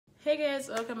Hey guys,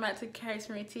 welcome back to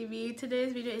Charismatic TV.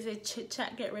 Today's video is a chit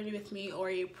chat get ready with me, or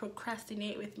a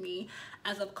procrastinate with me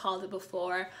as I've called it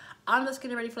before. I'm just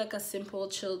getting ready for like a simple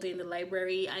chill day in the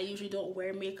library. I usually don't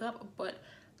wear makeup, but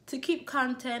to keep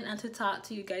content and to talk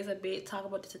to you guys a bit, talk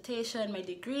about dissertation, my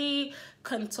degree,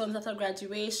 concerns after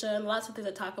graduation, lots of things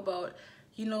to talk about.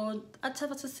 You know, I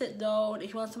tell us to sit down.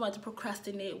 If you want someone to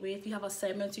procrastinate with, you have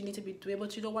assignments you need to be doing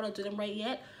but you don't want to do them right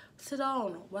yet, sit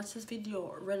down, watch this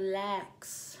video,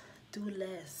 relax, do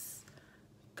less.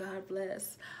 God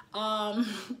bless.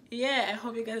 Yeah, I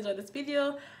hope you guys enjoyed this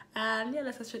video, and yeah,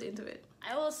 let's get straight into it.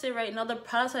 I will say right now, the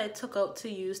products that I took out to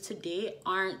use today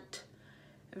aren't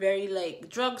very like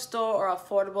drugstore or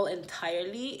affordable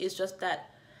entirely. It's just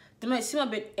that they might seem a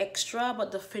bit extra,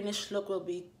 but the finished look will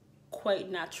be quite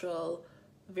natural,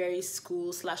 very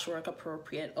school / work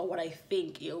appropriate, or what I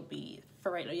think it'll be.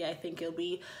 For right now, yeah, I think it'll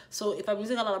be. So if I'm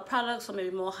using a lot of products, or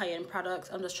maybe more high-end products,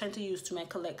 I'm just trying to use to my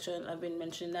collection. I've been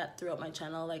mentioning that throughout my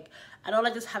channel. Like, I don't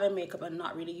like just having makeup and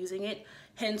not really using it.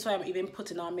 Hence why I'm even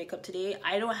putting on makeup today.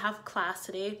 I don't have class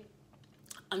today.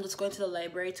 I'm just going to the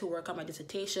library to work on my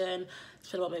dissertation.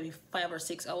 Spend about maybe 5 or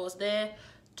 6 hours there.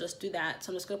 Just do that.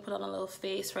 So I'm just gonna put on a little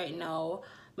face right now.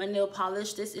 My nail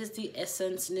polish, this is the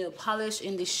Essence nail polish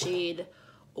in the shade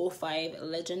 05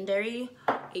 Legendary,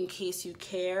 in case you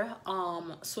care.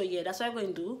 So yeah, that's what I'm going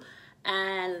to do.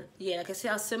 And yeah, like I say,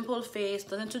 a simple face,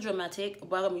 nothing too dramatic,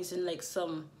 but I'm using like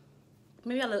some,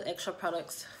 maybe a little extra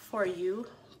products for you.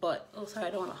 But oh, sorry,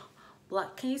 I don't want to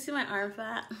block. Can you see my arm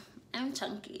fat? I'm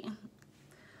chunky.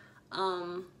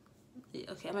 Yeah,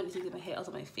 okay, I might need to get my hair out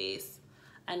of my face.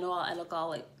 I know I look all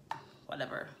like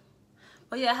whatever,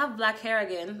 but yeah, I have black hair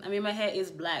again. I mean, my hair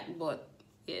is black, but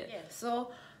yeah.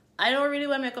 So I don't really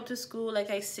wear makeup to school,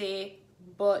 like I say,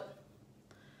 but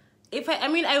if I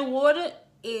mean, I would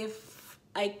if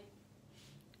I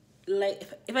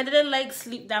didn't like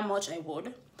sleep that much, I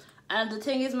would. And the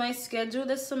thing is, my schedule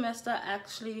this semester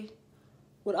actually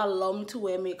would allow me to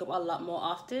wear makeup a lot more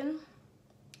often.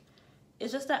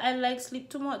 It's just that I like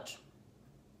sleep too much.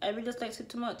 I really just like sleep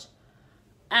too much.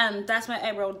 And that's my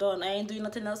eyebrow done. I ain't doing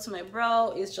nothing else to my brow.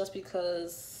 It's just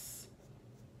because,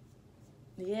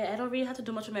 yeah, I don't really have to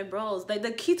do much with my brows. Like,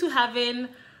 the key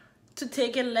to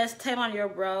taking less time on your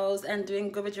brows and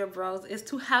doing good with your brows is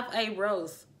to have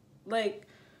eyebrows. Like,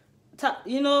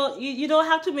 you know, you don't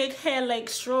have to make hair like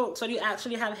strokes when you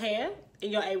actually have hair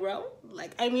in your eyebrow.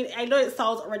 Like, I mean, I know it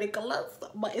sounds ridiculous,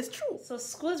 but it's true. So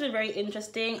school has been very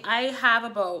interesting. I have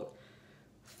about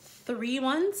 3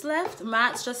 months left.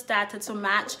 March just started, so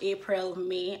March, April,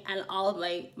 May, and all of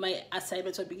my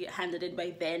assignments will be handed in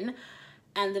by then,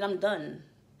 and then I'm done.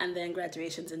 And then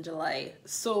graduation's in July.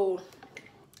 So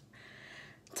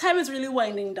time is really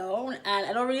winding down, and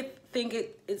I don't really think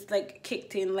it's like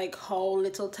kicked in like how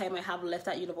little time I have left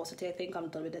at university. I think I'm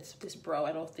done with this brow.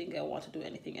 I don't think I want to do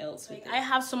anything else. Like, I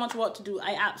have so much work to do.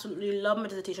 I absolutely love my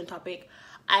dissertation topic.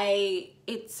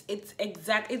 It's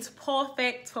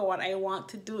perfect for what I want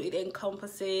to do. It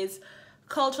encompasses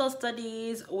cultural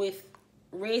studies with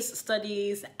race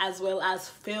studies, as well as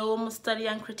film study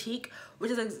and critique,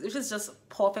 which is just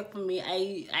perfect for me.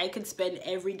 I could spend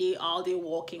every day, all day,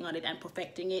 working on it and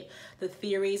perfecting it. The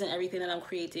theories and everything that I'm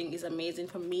creating is amazing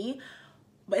for me,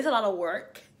 but it's a lot of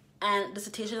work. And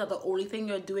dissertations are the only thing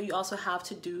you're doing. You also have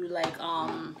to do like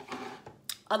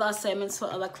other assignments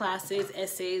for other classes,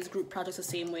 essays, group projects the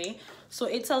same way. So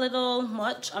it's a little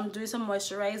much. I'm doing some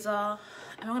moisturizer.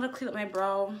 I'm gonna clean up my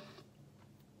brow.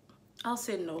 I'll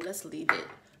say no, let's leave it.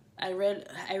 I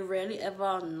rarely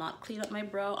ever not clean up my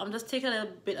brow. I'm just taking a little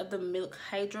bit of the Milk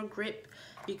Hydrogrip,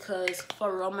 because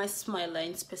for around my smile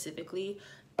line specifically,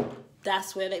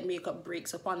 that's where like makeup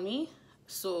breaks up on me.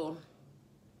 So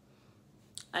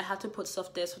I had to put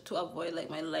stuff there to avoid like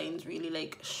my lines really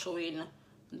like showing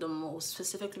the most,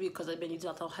 specifically because I've been using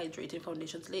a lot of hydrating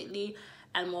foundations lately,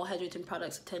 and more hydrating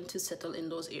products tend to settle in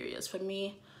those areas for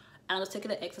me. And I'm just taking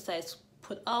the exercise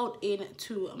put out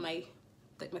into my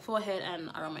forehead and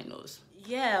around my nose.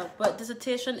 Yeah, but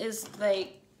dissertation is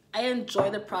like, I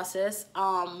enjoy the process.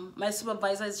 My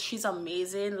supervisor, she's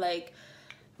amazing, like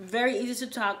very easy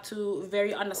to talk to,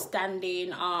 very understanding.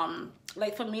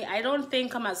 Like for me, I don't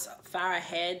think I'm as far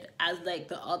ahead as like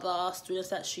the other students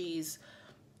that she's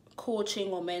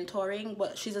coaching or mentoring,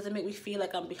 but she doesn't make me feel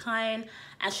like I'm behind,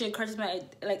 and she encourages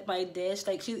my dish.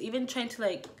 Like, she's even trying to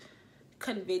like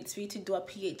convince me to do a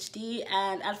PhD,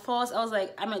 and at first I was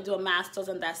like, I might do a master's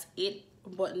and that's it,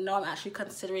 but now I'm actually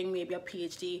considering maybe a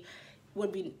PhD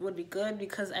would be good,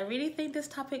 because I really think this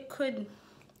topic could,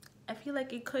 I feel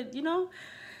like it could, you know,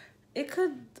 it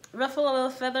could ruffle a little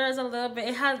feathers a little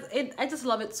bit. I just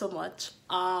love it so much.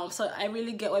 So I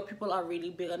really get why people are really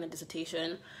big on the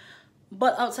dissertation.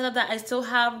 But outside of that, I still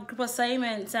have group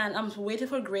assignments and I'm waiting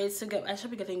for grades to get. I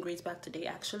should be getting grades back today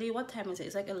actually. What time is it?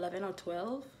 It's like 11 or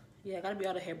 12. Yeah, I gotta be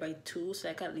out of here by 2, so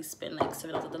I can at least spend like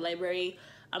 7 hours at the library.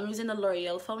 I'm using the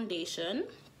L'Oreal foundation.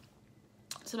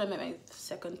 So that might be my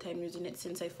second time using it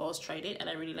since I first tried it, and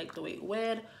I really like the way it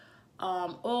weared.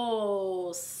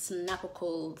 Oh,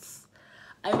 snappicles.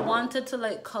 I wanted to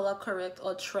like color correct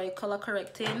or try color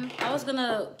correcting. I was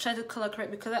gonna try to color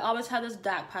correct because I always have this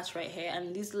dark patch right here,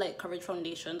 and these light coverage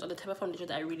foundations, or the type of foundation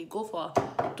that I really go for,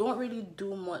 don't really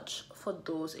do much for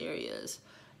those areas.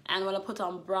 And when I put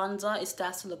on bronzer, it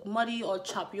starts to look muddy or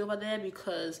choppy over there,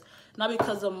 because not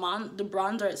because the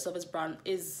bronzer itself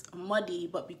is muddy,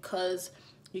 but because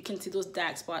you can see those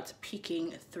dark spots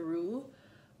peeking through,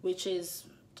 which is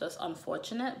just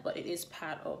unfortunate, but it is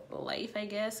part of life, I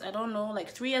guess. I don't know, like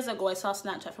 3 years ago I saw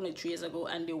Snapchat from like 3 years ago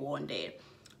and they weren't there,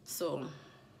 so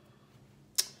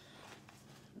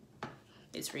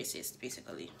it's racist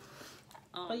basically.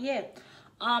 But yeah,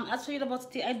 as for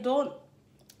university,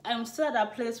 I'm still at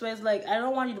that place where it's like I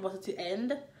don't want university to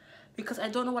end, because I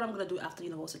don't know what I'm gonna do after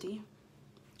university,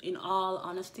 in all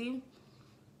honesty.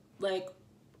 Like,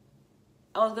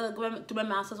 I was gonna go do my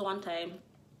master's one time,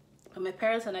 but my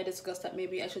parents and I discussed that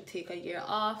maybe I should take a year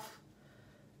off.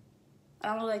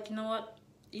 And I was like, you know what,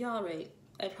 you're all right,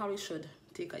 I probably should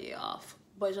take a year off.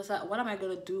 But it's just that, what am I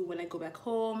gonna do when I go back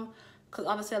home? Because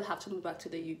obviously I'll have to move back to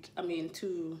the UK,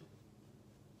 to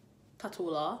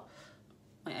Tatola,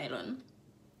 my island.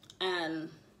 And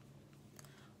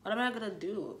what am I gonna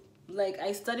do? Like,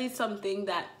 I studied something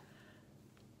that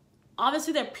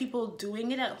obviously there are people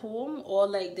doing it at home, or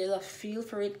like there's a feel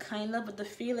for it kind of, but the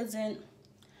feel isn't,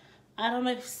 I don't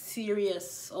know if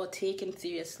serious or taken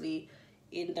seriously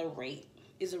in the right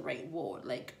is the right word.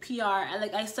 Like PR,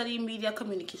 I study media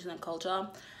communication and culture,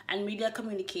 and media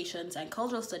communications and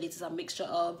cultural studies is a mixture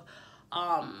of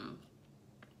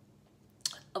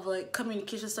like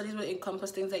communication studies, would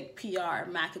encompass things like PR,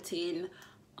 marketing,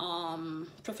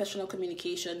 professional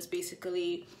communications,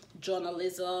 basically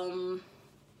journalism,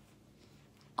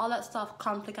 all that stuff,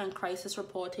 conflict and crisis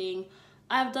reporting.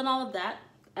 I've done all of that.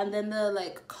 And then the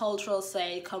like cultural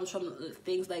side comes from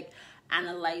things like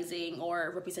analyzing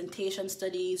or representation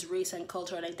studies, race and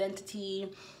culture and identity,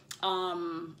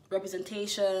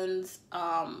 representations,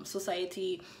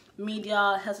 society,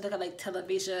 media, has to look at like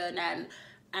television and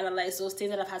analyze those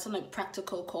things. And I've had some like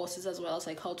practical courses as well, as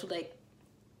like how to like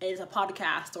edit a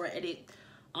podcast or edit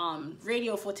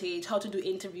radio footage, how to do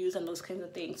interviews and those kinds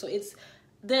of things. So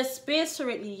there's space for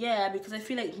it, yeah, because I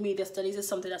feel like media studies is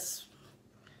something that's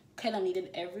kind of needed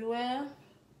everywhere.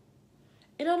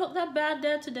 It don't look that bad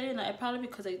there today, and I probably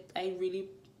because I really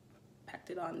packed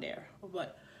it on there.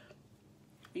 But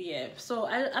yeah, so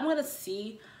I'm gonna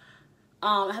see.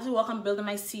 I have to work on building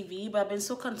my CV, but I've been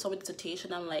so concerned with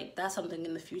dissertation. I'm like, that's something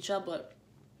in the future. But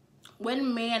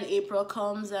when May and April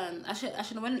comes, and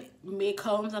actually when May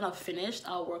comes and I've finished,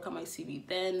 I'll work on my CV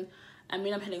then. I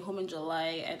mean, I'm heading home in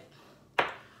July, and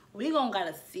we gonna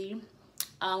gotta see.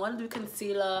 I'm gonna do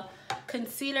concealer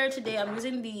today. I'm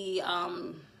using the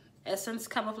Essence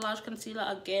Camouflage concealer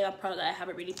again, a product that I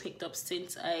haven't really picked up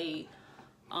since I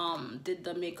did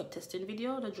the makeup testing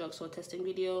video, the drugstore testing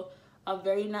video. A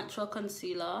very natural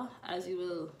concealer, as you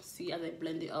will see as I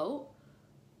blend it out,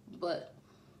 but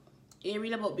it ain't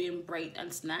really about being bright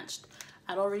and snatched.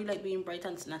 I don't really like being bright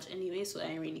and snatched anyway, so I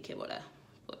ain't really care about that.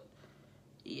 But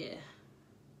yeah,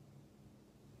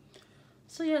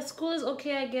 so yeah, school is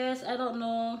okay, I guess. I don't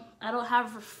know, I don't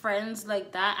have friends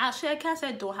like that. Actually, I can't say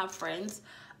I don't have friends.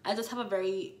 I just have I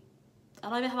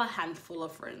don't even have a handful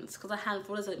of friends, because a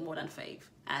handful is like more than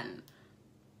 5, and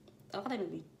I thought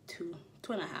maybe 2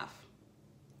 and a half.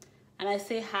 And I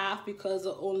say half because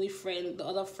the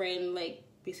other friend like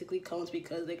basically counts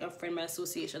because like a friend by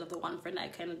association of the one friend I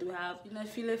kind of do have. You know, I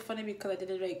feel like funny because I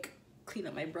didn't like clean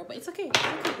up my brow, but it's okay.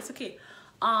 It's okay.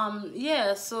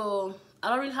 Yeah, so I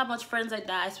don't really have much friends like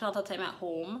that. I spend a lot of time at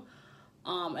home.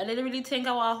 I didn't really think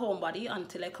I was a homebody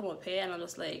until I come up here, and I'm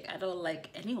just like, I don't like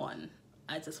anyone.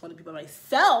 I just want to be by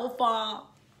myself.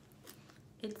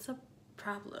 It's a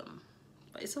problem,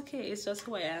 but it's okay. It's just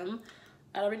who I am.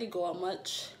 I don't really go out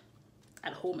much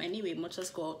at home anyway, much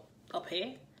as go up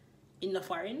here in the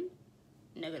foreign.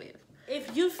 Negative.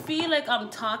 If you feel like I'm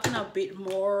talking a bit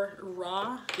more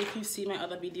raw, if you see my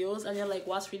other videos and you're like,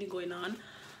 what's really going on,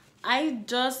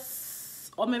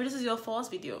 or maybe this is your first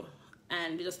video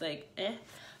and you're just like,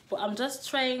 but I'm just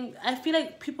trying. I feel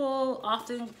like people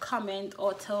often comment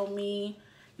or tell me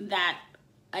that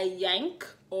I yank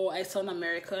or I sound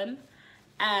American,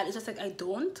 and it's just like I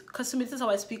don't, because to me this is how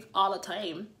I speak all the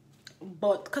time.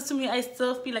 But because to me I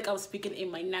still feel like I'm speaking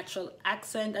in my natural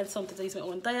accent, and sometimes I use my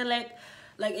own dialect.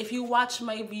 Like if you watch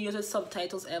my videos with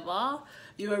subtitles ever,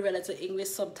 you will realize the English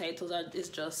subtitles are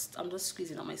I'm just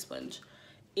squeezing on my sponge.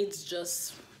 It's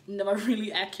just never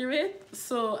really accurate.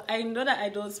 So I know that I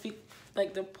don't speak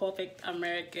like the perfect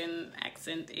American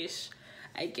accent-ish,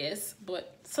 I guess.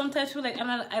 But sometimes people like,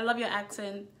 I love your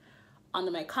accent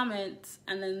under my comments,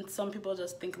 and then some people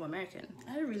just think I'm American.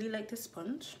 I really like this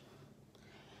sponge.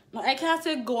 Now I can't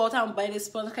say go out and buy this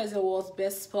sponge because it's the world's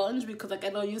best sponge, because like I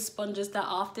don't use sponges that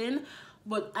often.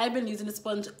 But I've been using the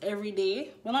sponge every day.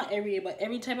 Well, not every day, but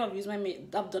every time I've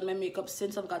done my makeup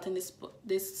since I've gotten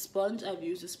this sponge. I've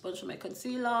used this sponge for my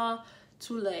concealer,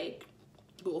 to like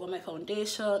go over my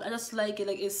foundation. I just like it.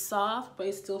 Like it's soft, but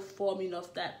it's still foamy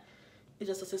enough that it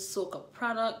just does a soak up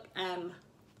product, and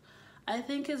I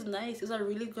think it's nice. It's a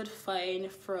really good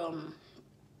find from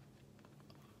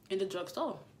in the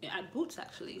drugstore. Yeah, at Boots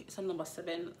actually. It's a number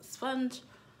 7 sponge.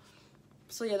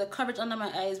 So yeah, the coverage under my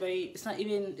eye is it's not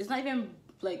even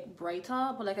like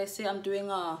brighter, but like I say, I'm doing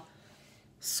a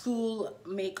school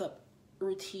makeup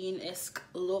routine-esque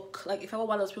look. Like if I were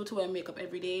one of those people to wear makeup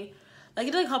every day, like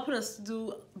you know, like how people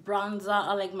do bronzer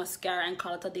or like mascara and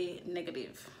call it a day,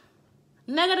 negative,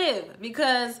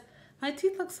 because my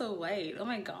teeth look so white. Oh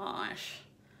my gosh,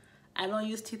 I don't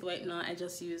use teeth whitener. I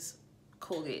just use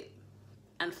Colgate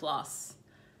and floss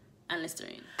and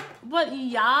Listerine. But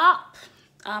yup,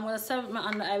 I'm gonna set my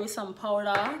under eye with some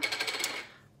powder.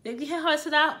 Did you hear how I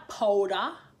said that?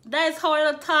 Powder. That is how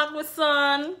I talk with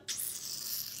son.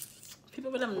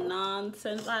 People with them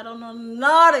nonsense. I don't know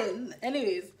nothing.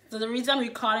 Anyways, so the reason I'm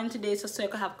recording today is just so I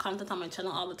can have content on my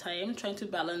channel all the time. Trying to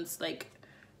balance, like,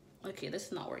 okay, this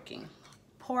is not working.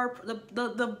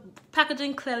 The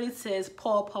packaging clearly says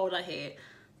pour powder here.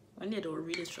 I need to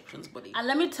read instructions, buddy. And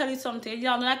let me tell you something.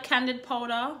 Y'all know that candid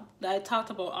powder that I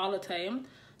talked about all the time?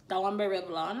 That one by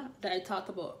Revlon that I talked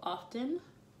about often.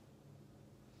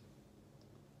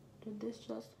 Did this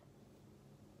just...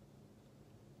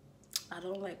 I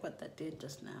don't like what that did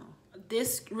just now.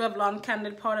 This Revlon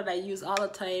candid powder that I use all the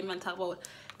time and talk about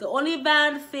the only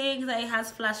bad thing that it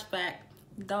has flashback.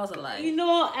 That was a lie. You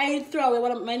know, I throw away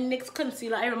one of my NYX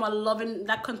concealer. I remember loving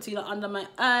that concealer under my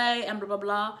eye and blah blah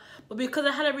blah. But because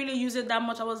I hadn't really used it that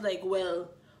much, I was like, well,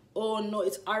 oh no,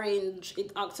 it's orange,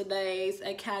 it oxidized,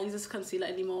 I can't use this concealer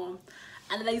anymore.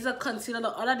 And then I used a concealer the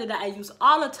other day that I use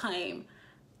all the time,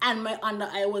 and my under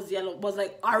eye was yellow, was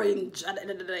like orange at the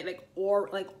end of the day, like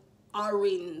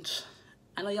orange.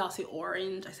 I know y'all say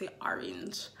orange, I say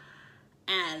orange.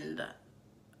 And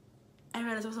I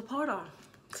realized it was a powder.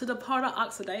 So the powder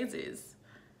oxidizes.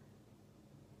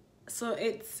 So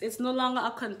it's no longer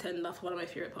a contender for one of my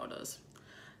favorite powders.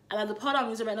 And the powder I'm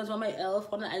using right now is one of my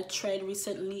e.l.f. one that I tried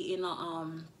recently in a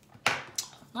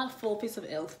not full piece of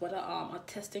e.l.f. but a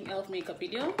testing e.l.f. makeup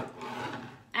video.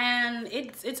 And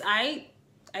it's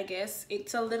I guess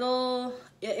it's a little,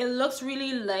 it looks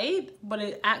really light, but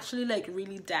it actually like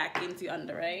really darkens the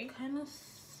under eye. Kind of,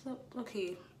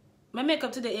 okay. My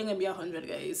makeup today ain't gonna be 100,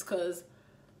 guys, cause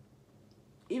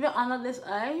even under this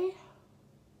eye,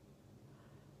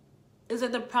 it's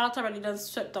like the product already done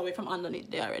swept away from underneath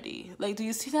there already. Like, do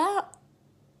you see that?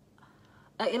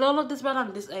 Like, it don't look this bad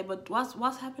on this eye, but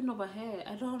what's happened over here?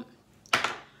 I don't.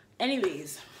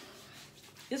 Anyways,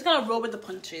 just gonna roll with the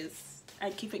punches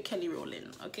and keep it Kelly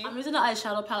rolling, okay? I'm using the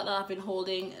eyeshadow palette that I've been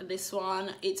holding. This one,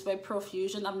 it's by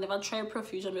Profusion. I've never tried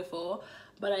Profusion before,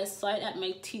 but I saw it at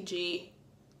my TK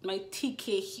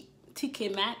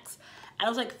Maxx. And I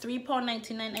was like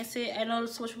 £3.99. I say, I know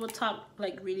so much people talk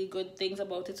like really good things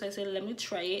about it, so I said let me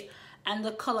try it. And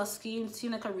the color scheme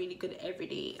seemed like a really good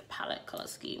everyday palette color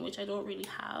scheme, which I don't really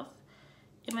have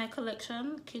in my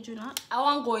collection, kid you not. I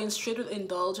want going straight with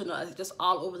Indulge, you know, just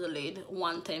all over the lid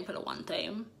one time for the one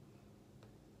time.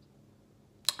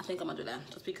 I think I'm gonna do that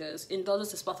just because Indulge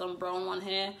is the spot on brown one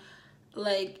here.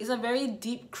 Like, it's a very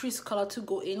deep crease color to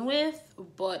go in with,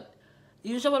 but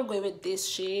usually I'll go with this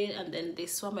shade and then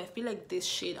this one. But I feel like this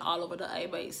shade all over the eye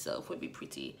by itself would be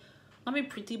pretty. Not be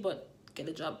pretty, but get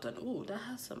the job done. Ooh, that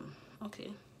has some,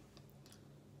 okay.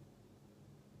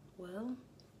 Well,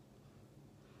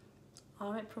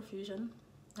 all right, Profusion,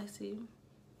 I see.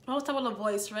 I was talking about the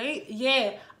voice, right?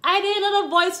 Yeah, I didn't know the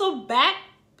voice was back.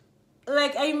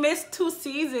 Like, I missed 2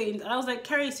 seasons. And I was like,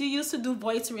 Carrie, so you used to do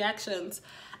voice reactions.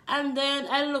 And then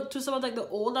I looked to some of like the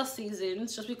older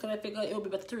seasons just because I figured it would be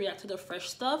better to react to the fresh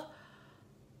stuff.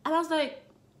 And I was like,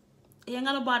 you ain't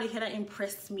got a body here that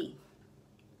impressed me.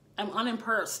 I'm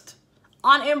unimpressed.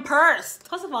 Unimpressed.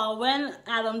 First of all, when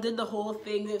Adam did the whole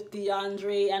thing with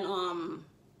DeAndre and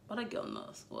what a girl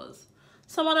nose was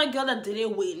some other girl that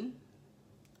didn't win.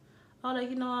 I was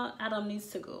like, you know what, Adam needs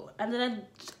to go. And then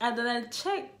I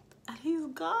checked and he's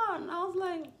gone. I was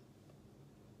like,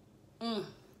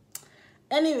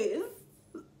 Anyways,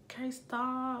 can I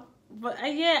stop? But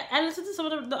yeah, I listened to some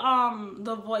of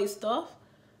the voice stuff,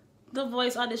 the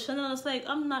voice audition, and I was like,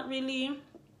 I'm not really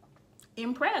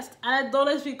impressed. And I don't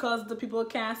know it's because the people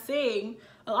can't sing.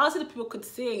 Well, obviously the people could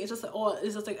sing. It's just like, oh,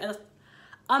 it's just like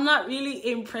I'm not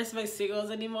really impressed by singers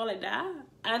anymore like that.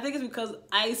 And I think it's because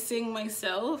I sing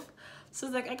myself. So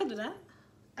it's like, I could do that.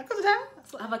 I could do that.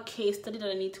 So I have a case study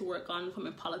that I need to work on for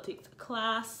my politics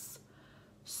class.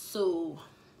 So,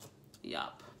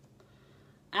 yup.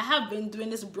 I have been doing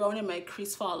this brown in my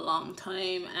crease for a long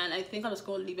time, and I think I'm just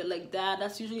gonna leave it like that.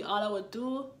 That's usually all I would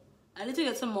do. I need to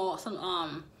get some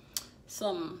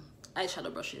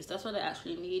eyeshadow brushes. That's what I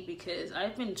actually need, because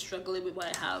I've been struggling with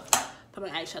what I have for my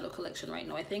eyeshadow collection right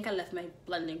now. I think I left my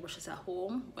blending brushes at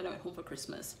home when I went home for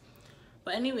Christmas.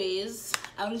 But anyways,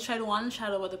 I only tried one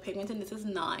shadow with the pigment, and this is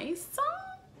nice.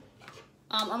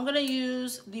 I'm gonna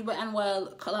use the Wet n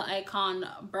Wild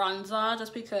ColorIcon bronzer,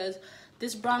 just because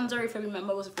this bronzer, if I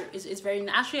remember, is very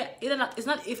actually it's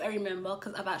not if I remember,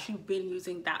 because I've actually been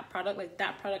using that product. Like,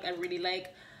 that product I really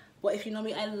like. But if you know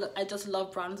me, I just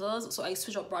love bronzers, so I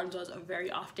switch up bronzers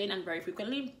very often and very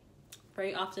frequently.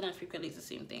 Very often and frequently is the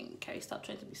same thing. Carrie, stop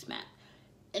trying to be smart.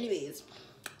 Anyways,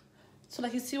 so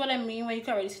like, you see what I mean, where you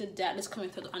can already see the darkness coming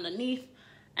through underneath,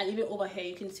 and even over here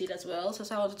you can see it as well. So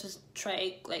I wanted to just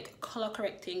try like color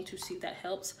correcting to see if that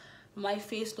helps. My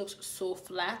face looks so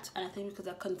flat, and I think because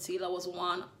that concealer was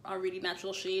a really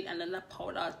natural shade, and then the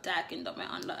powder darkened up my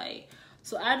under eye.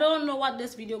 So I don't know what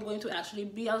this video is going to actually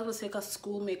be. I was going to take a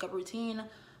school makeup routine,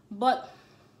 but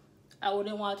I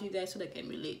wouldn't want you guys to like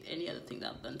emulate any other thing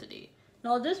that I've done today.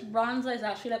 Now, this bronzer is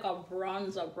actually like a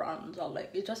bronzer.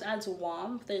 Like, it just adds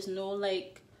warmth. There's no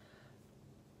like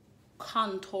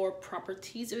contour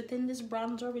properties within this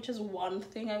bronzer, which is one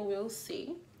thing I will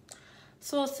say.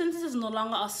 So since this is no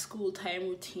longer a school time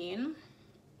routine,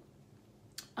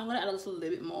 I'm gonna add a little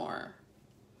bit more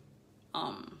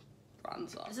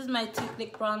bronzer. This is my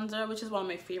Technic bronzer, which is one of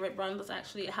my favorite bronzers.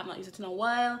 Actually, I have not used it in a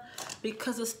while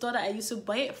because the store that I used to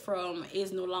buy it from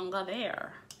is no longer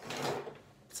there.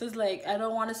 So it's like, I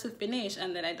don't want this to finish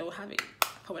and then I don't have it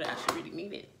for what I actually really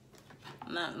need it.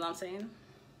 You know what I'm saying?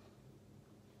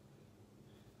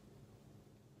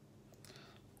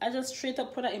 I just straight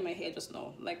up put that in my hair just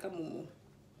now, like a mumu.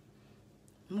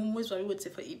 Mumu is what we would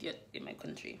say for idiot in my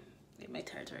country, in my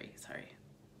territory, sorry.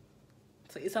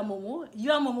 So it's a mumu.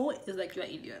 You are mumu is like you're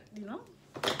an idiot, you know?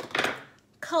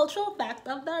 Cultural fact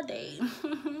of the day.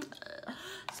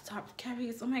 Stop,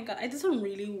 Carrie. Oh my god, I did some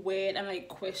really weird and like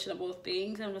questionable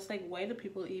things. I'm just like, why do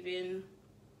people even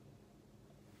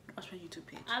watch my YouTube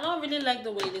page? I don't really like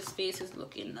the way this face is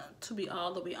looking, to be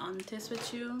all the way honest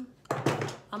with you.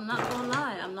 I'm not gonna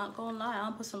lie,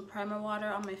 I'll put some primer water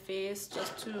on my face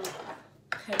just to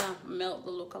kind of melt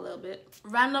the look a little bit.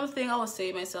 Random thing I was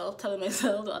telling myself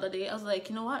the other day, I was like,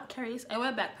 you know what, Carrie, I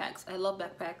wear backpacks. I love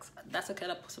backpacks. That's the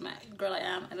kind of person girl I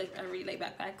am. I really like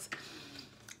backpacks.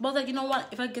 But I was like, you know what,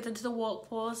 if I get into the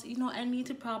workforce, you know, I need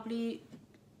to probably,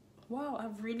 wow,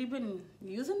 I've really been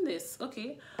using this.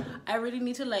 Okay, I really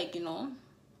need to, like, you know,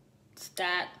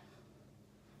 start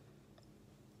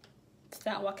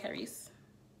what, Carries?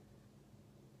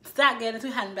 Start getting into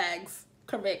handbags.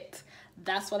 Correct.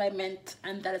 That's what I meant,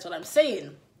 and that is what I'm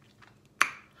saying.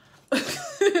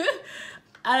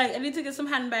 I need to get some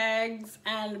handbags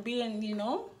and being, you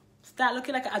know, start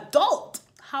looking like an adult.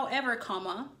 However,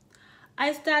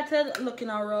 I started looking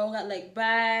around at like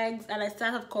bags, and I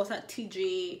started, of course, at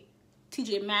TJ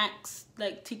Maxx,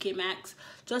 like TK Maxx,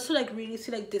 just to like really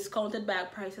see like discounted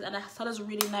bag prices. And I saw this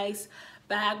really nice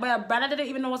bag by a brand I didn't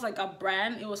even know was like a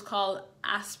brand. It was called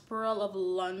Aspirel of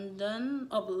London,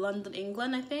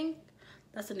 England, I think.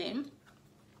 That's the name.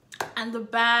 And the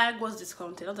bag was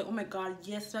discounted. I was like, oh my god,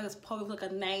 yes, this bag is probably like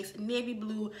a nice navy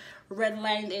blue, red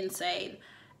lined inside.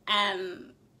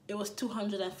 And it was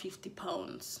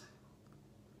 £250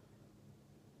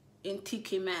 in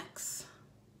TK Maxx,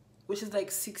 which is like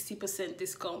 60%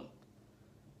 discount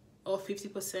or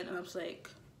 50%. And I was like,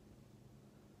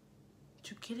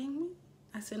 you kidding me?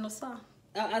 I said, no, sir.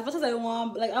 As much as I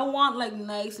want, like, I want like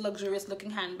nice, luxurious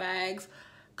looking handbags.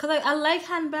 Cause like, I like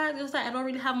handbags. It's like I don't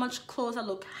really have much clothes that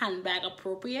look handbag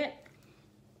appropriate.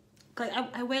 Like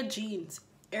I wear jeans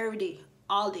every day,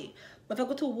 all day. But if I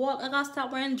go to work, I gotta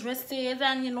start wearing dresses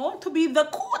and, you know, to be the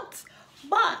court.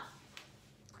 But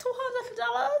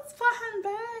 $250 for a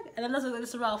handbag. And then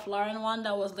there's this Ralph Lauren one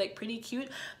that was like pretty cute,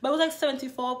 but it was like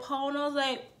 £74. I was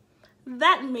like,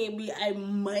 that maybe I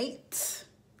might,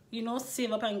 you know,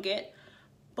 save up and get.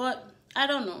 but I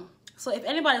don't know. So if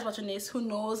anybody's watching this who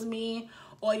knows me,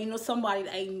 or you know somebody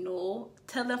that I know,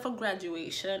 tell them for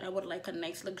graduation I would like a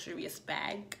nice luxurious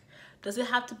bag. Does it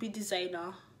have to be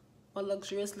designer or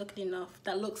luxurious looking enough,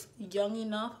 that looks young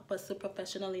enough but still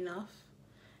professional enough,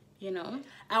 you know?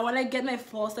 And when I get my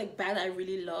first like bag that I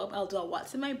really love, I'll do a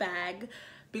what's in my bag,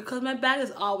 because my bag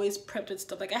is always prepped with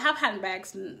stuff. Like I have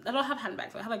handbags, I don't have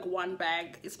handbags, I have like one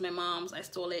bag. It's my mom's, I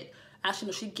stole it. Actually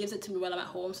no, she gives it to me while I'm at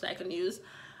home so that I can use.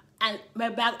 And my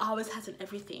bag always has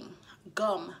everything: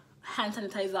 gum, hand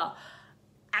sanitizer,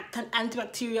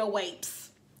 antibacterial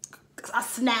wipes, a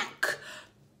snack.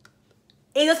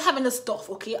 It is having the stuff,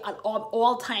 okay, at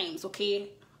all times, okay.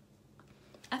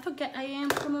 I forget I am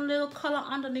putting a little color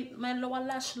underneath my lower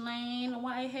lash line.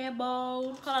 What I hear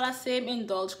about color, that same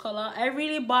Indulge color. I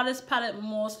really bought this palette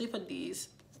mostly for these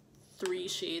 3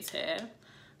 shades here,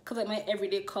 because like my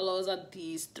everyday colors are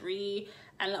these 3,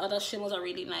 and the other shimmers are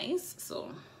really nice.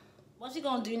 So what you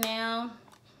gonna do now?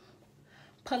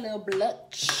 Put a little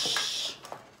blush.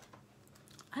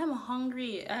 I'm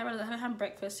hungry. I haven't had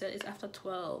breakfast yet. It's after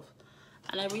 12.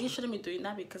 And I really shouldn't be doing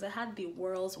that because I had the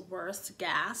world's worst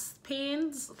gas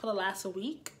pains for the last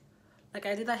week. Like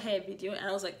I did a hair video and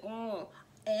I was like, oh,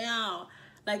 ow.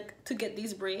 Like to get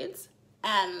these braids.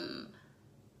 And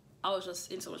I was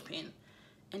just in so much pain.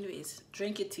 Anyways,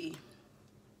 drink your tea.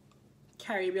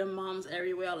 Caribbean moms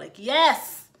everywhere like,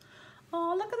 yes!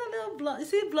 Oh, look at that little blush. You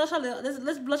see blush a little.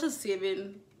 This blush is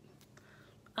saving.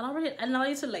 I never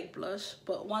used to like blush,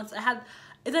 but once I had,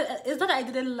 it's not that I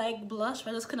didn't like blush,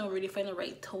 but I just couldn't really find the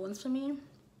right tones for me.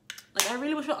 Like I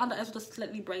really wish my under eyes were just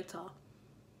slightly brighter.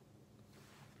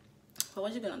 But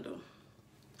what you gonna do?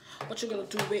 What you gonna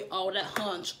do with all that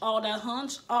hunch? All that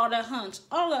hunch? All that hunch?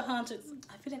 All that hunch?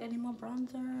 I feel like I need more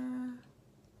bronzer.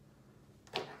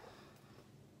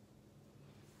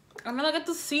 I never get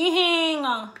to see him.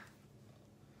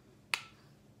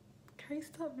 Can you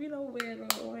stop being a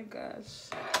weirdo? Oh my gosh.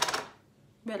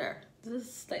 Better. This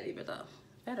is slightly better.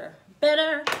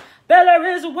 Better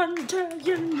is one day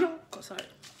in your... Oh, sorry.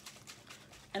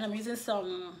 And I'm using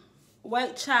some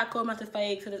white charcoal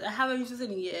mattifying for this. I haven't used this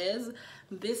in years.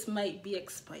 This might be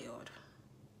expired.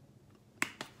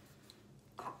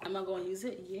 Am I going to use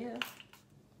it? Yeah.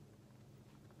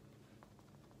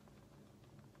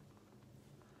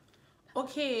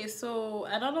 Okay, so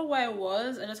I don't know where I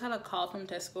was. I just had a call from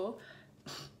Tesco.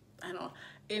 I know,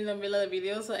 in the middle of the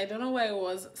video, so I don't know where I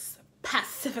was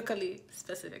specifically.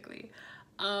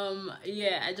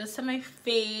 Yeah, I just set my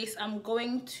face. I'm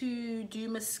going to do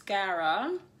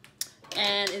mascara,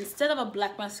 and instead of a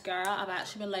black mascara, I've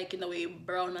actually been liking the way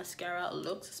brown mascara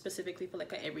looks, specifically for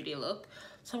like an everyday look.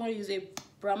 So I'm going to use a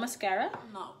brown mascara.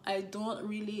 No, I don't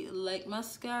really like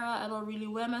mascara. I don't really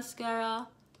wear mascara.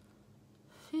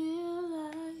 Feel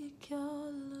like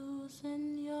you're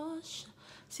losing your shine.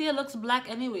 See, it looks black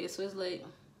anyway, so it's like,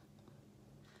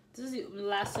 this is the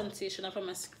last Sensationnel from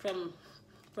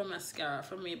mascara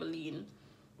from Maybelline.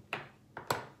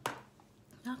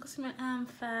 Y'all can see my arm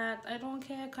fat. I don't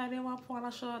care because I didn't want to put on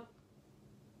a shot.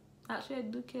 Actually, I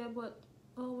do care, but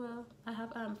oh well. I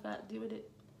have arm fat. Deal with it.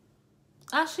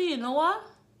 Actually, you know what?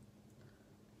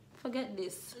 Forget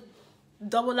this.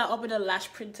 Double that up with the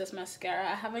Lash Princess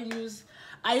mascara.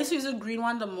 I used to use the green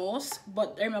one the most,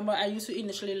 but I remember I used to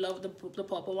initially love the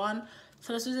purple one.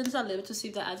 So let's use this a little bit to see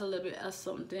if that adds a little bit of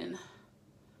something.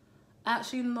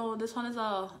 Actually, no, this one is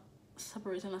a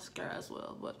separating mascara as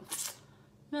well, but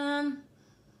man,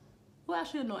 well,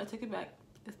 actually no, I take it back.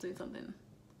 It's doing something.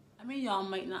 I mean, y'all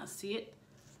might not see it,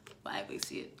 but I will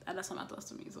see it, and that's what matters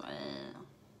to me. So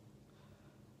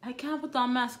I can't put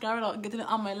on mascara without getting it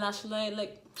on my lash line.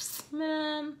 Like,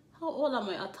 man, how old am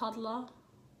I? A toddler?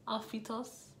 A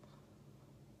fetus?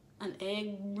 An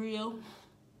egg real?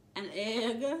 An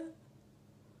egg?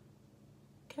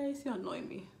 Okay, you annoy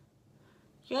me.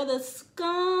 You're the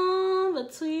scum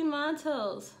between my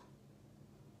toes.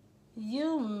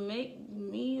 You make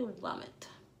me vomit.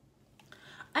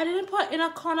 I didn't put in a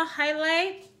corner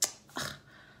highlight. Ugh,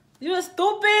 you are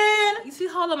stupid. You see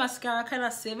how the mascara kind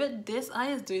of save it? This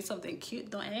eye is doing something cute,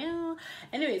 don't I?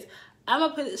 Anyways, I'm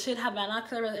gonna put the shade Havana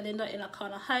color and then in a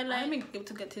corner highlight. I haven't been able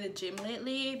to get to the gym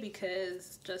lately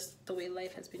because just the way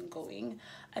life has been going.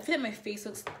 I feel like my face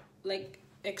looks like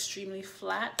extremely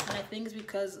flat, and I think it's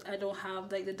because I don't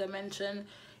have like the dimension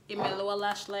in my lower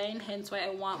lash line, hence why I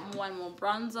want more and more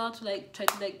bronzer to like try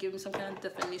to like give me some kind of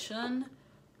definition.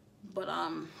 But I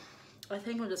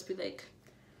think it'll just be like,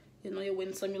 you know, you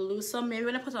win some, you lose some. Maybe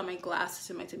when I put on my glasses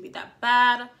it might not be that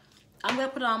bad. I'm gonna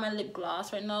put on my lip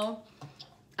gloss right now.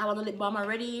 I have a lip balm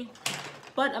already,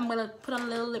 but I'm gonna put on a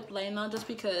little lip liner just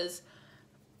because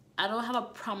I don't have a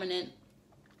prominent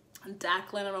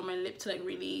dark line around my lip to like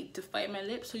really define my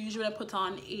lips. So usually when I put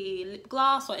on a lip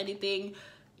gloss or anything,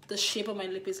 the shape of my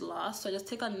lip is lost. So I just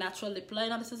take a natural lip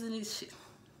liner. This is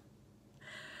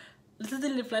the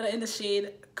lip liner in the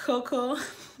shade Cocoa.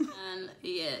 And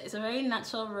yeah, it's a very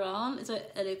natural brown. It's a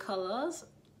LA Colors.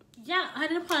 Yeah, I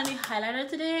didn't put any highlighter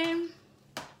today.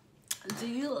 Do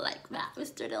you like that,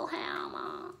 Mr.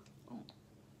 Dilham?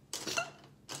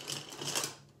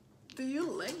 Do you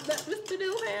like that, Mr.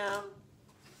 Dilham?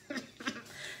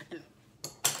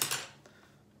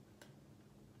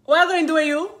 What am I going to do with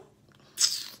you?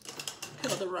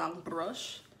 Hit the wrong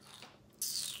brush.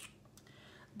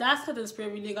 That setting spray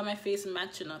really got my face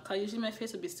matching up. Cause usually my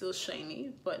face would be still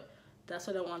shiny, but that's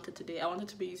what I wanted today. I wanted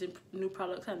to be using new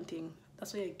products and things.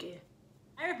 That's what I get.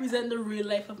 I represent the real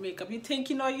life of makeup. You think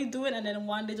you know what you're doing, and then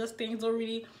one day just things don't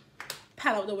really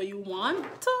pan out the way you want.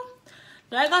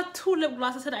 Now I got 2 lip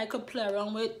glosses that I could play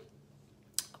around with.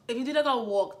 If you did like a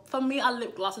walk, for me, a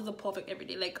lip gloss is a perfect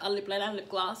everyday, like a lip liner and lip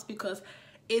gloss, because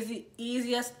it's the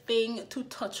easiest thing to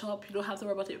touch up. You don't have to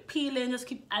worry about it peeling. Just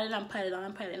keep adding and piling on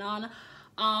and piling on.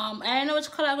 I don't know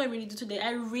which color I'm going to really do today.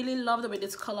 I really love the way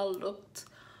this color looked.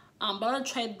 But I'm going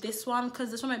to try this one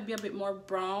because this one might be a bit more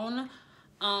brown.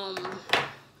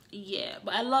 Yeah,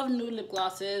 but I love nude lip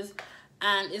glosses.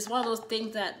 And it's one of those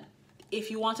things that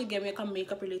if you want to get me like a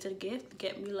makeup related gift,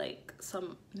 get me like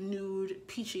some nude,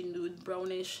 peachy nude,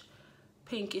 brownish,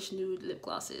 pinkish nude lip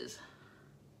glosses.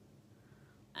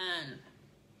 And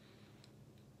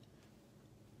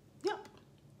yep,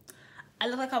 I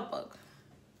look like a bug.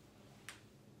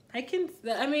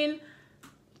 I mean,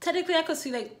 technically I could see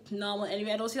like normal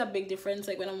anyway. I don't see a big difference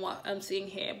like when I'm seeing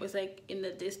hair, but it's like in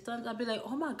the distance I'll be like,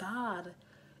 oh my god,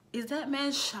 is that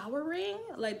man showering?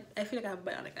 Like I feel like I have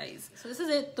bionic eyes. So this is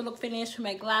it, the look finished with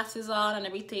my glasses on and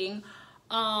everything.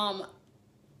 I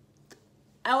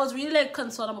was really like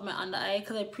concerned about my under eye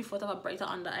because I prefer to have a brighter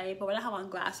under eye, but when I have on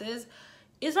glasses,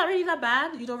 it's not really that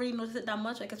bad. You don't really notice it that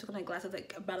much. I guess because my glasses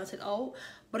like balance it out.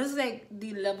 But this is like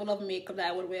the level of makeup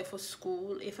that I would wear for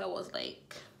school if I was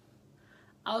like,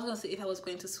 I was gonna say if I was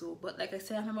going to school, but like I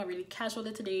said, I'm a really casual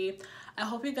day today. I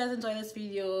hope you guys enjoyed this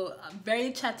video.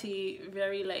 Very chatty,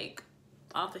 very like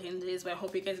off the hinges, but I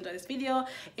hope you guys enjoyed this video.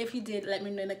 If you did, let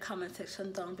me know in the comment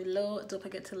section down below. Don't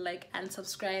forget to like and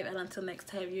subscribe, and until next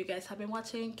time, you guys have been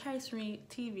watching Carrie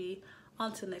TV.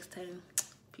 Until next time.